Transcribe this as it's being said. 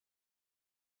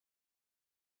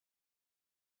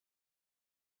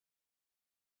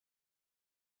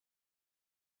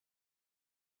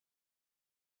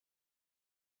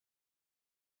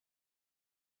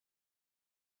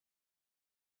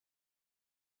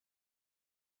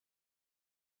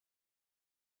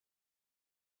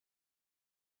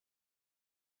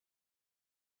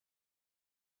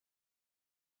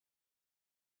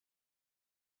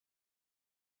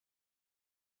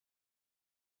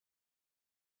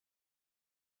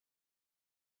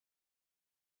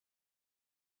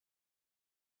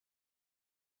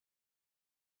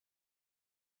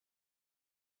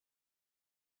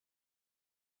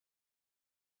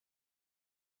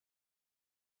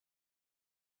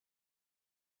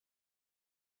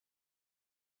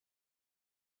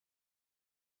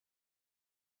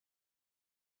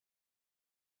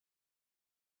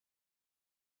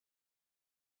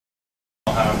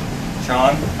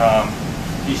John,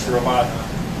 teach the robot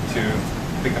to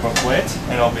pick up a plate,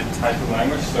 and I'll be typing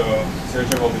language, so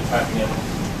Sergio will be typing in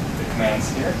the commands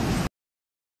here.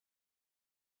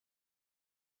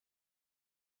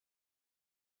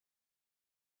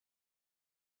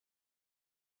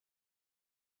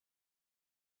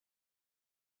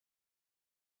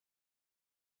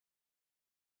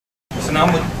 So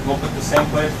now we'll put the same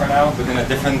plate for now, but in a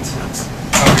different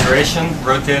configuration,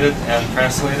 rotate it and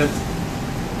translate it.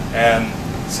 And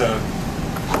so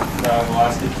now we'll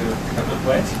ask you to pick up the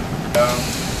plate.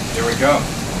 Here we go.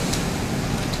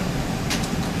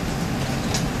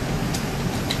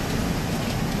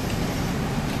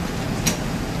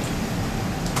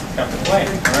 Pick up the plate,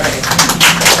 all right.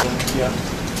 Yeah.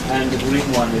 And the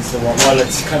green one is the one, well,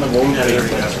 it's kind of old. Yeah, there we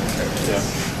go.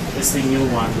 Yeah. It's the new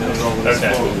one that is always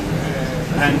Okay.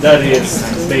 full. And that is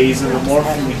based on the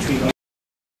morphing between.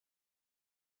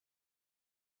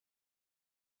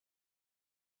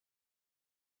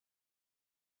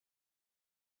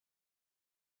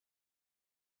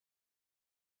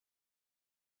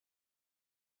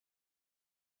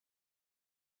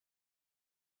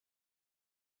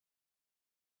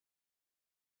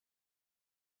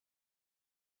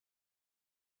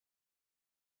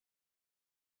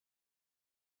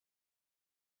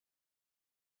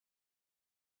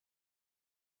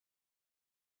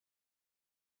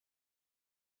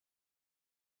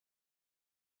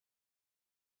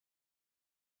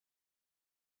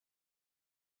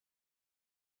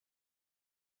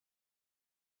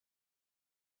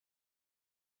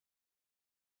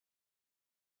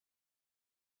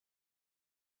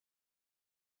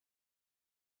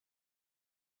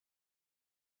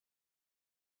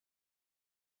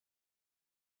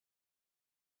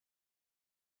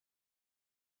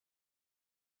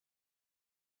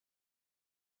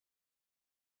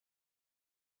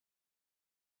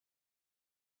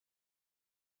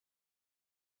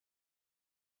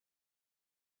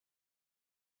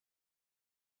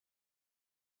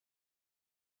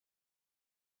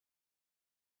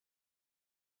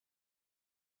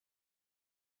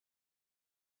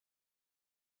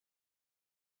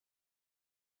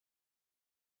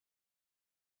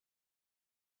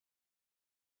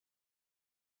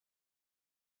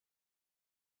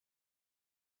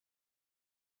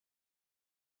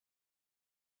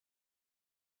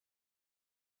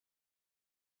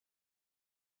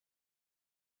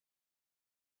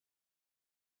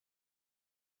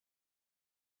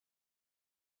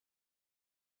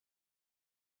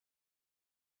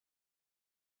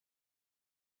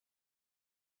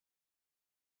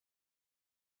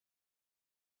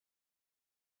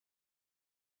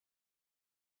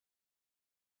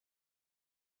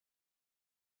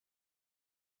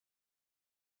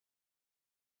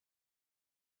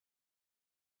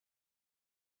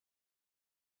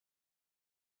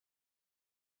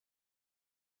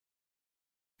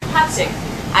 Haptic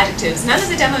adjectives. None of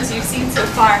the demos you've seen so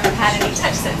far have had any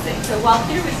touch sensing. So while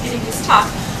Peter was giving his talk,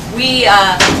 we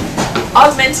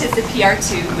augmented the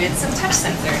PR2 with some touch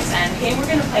sensors. And the game we're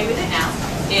going to play with it now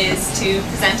is to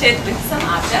present it with some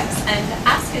objects and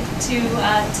ask it to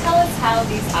tell us how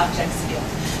these objects feel.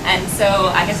 And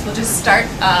so I guess we'll just start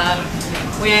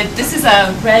with, this is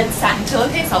a red satin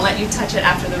pillowcase. I'll let you touch it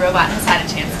after the robot has had a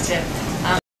chance to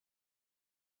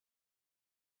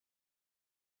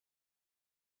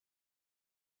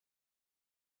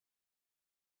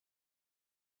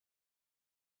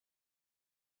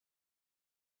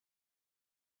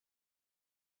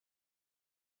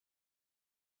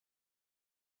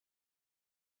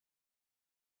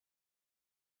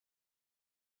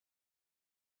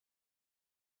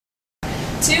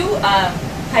two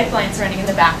pipelines running in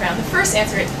the background. The first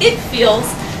answer, it feels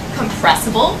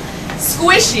compressible,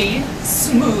 squishy,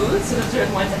 smooth. So those are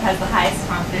the ones that has the highest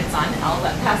confidence on. I'll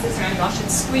pass this around. You all should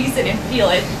squeeze it and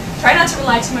feel it. Try not to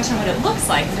rely too much on what it looks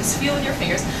like. Just feel with your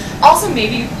fingers. Also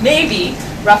maybe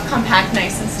rough, compact,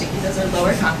 nice and sticky. Those are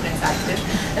lower confidence adjectives.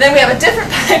 And then we have a different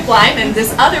pipeline and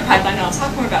this other pipeline, and I'll talk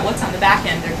more about what's on the back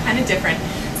end. They're kind of different.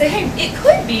 Say, hey, it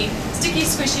could be sticky,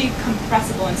 squishy,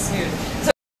 compressible, and smooth. So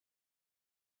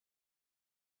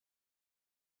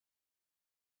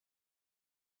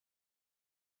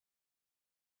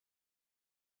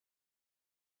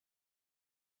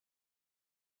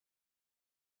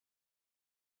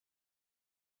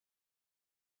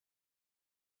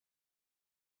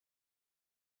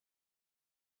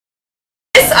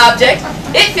this object,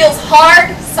 it feels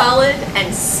hard, solid,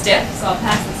 and stiff. So I'll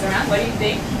pass this around. What do you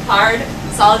think? Hard,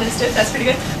 solid, and stiff. That's pretty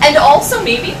good. And also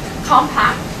maybe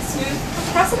compact, smooth,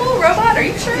 compressible robot. Are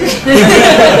you sure?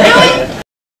 Really?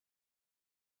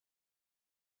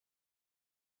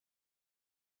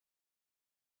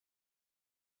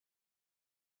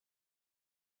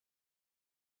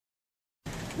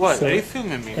 What? So are you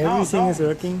filming me? everything is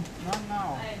working. Not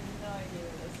now. I have no idea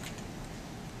what this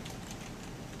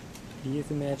is. Here's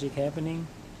the magic happening.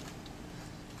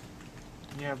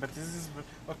 Yeah, but this is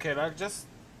okay. Like just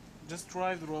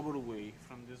drive the robot away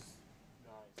from this.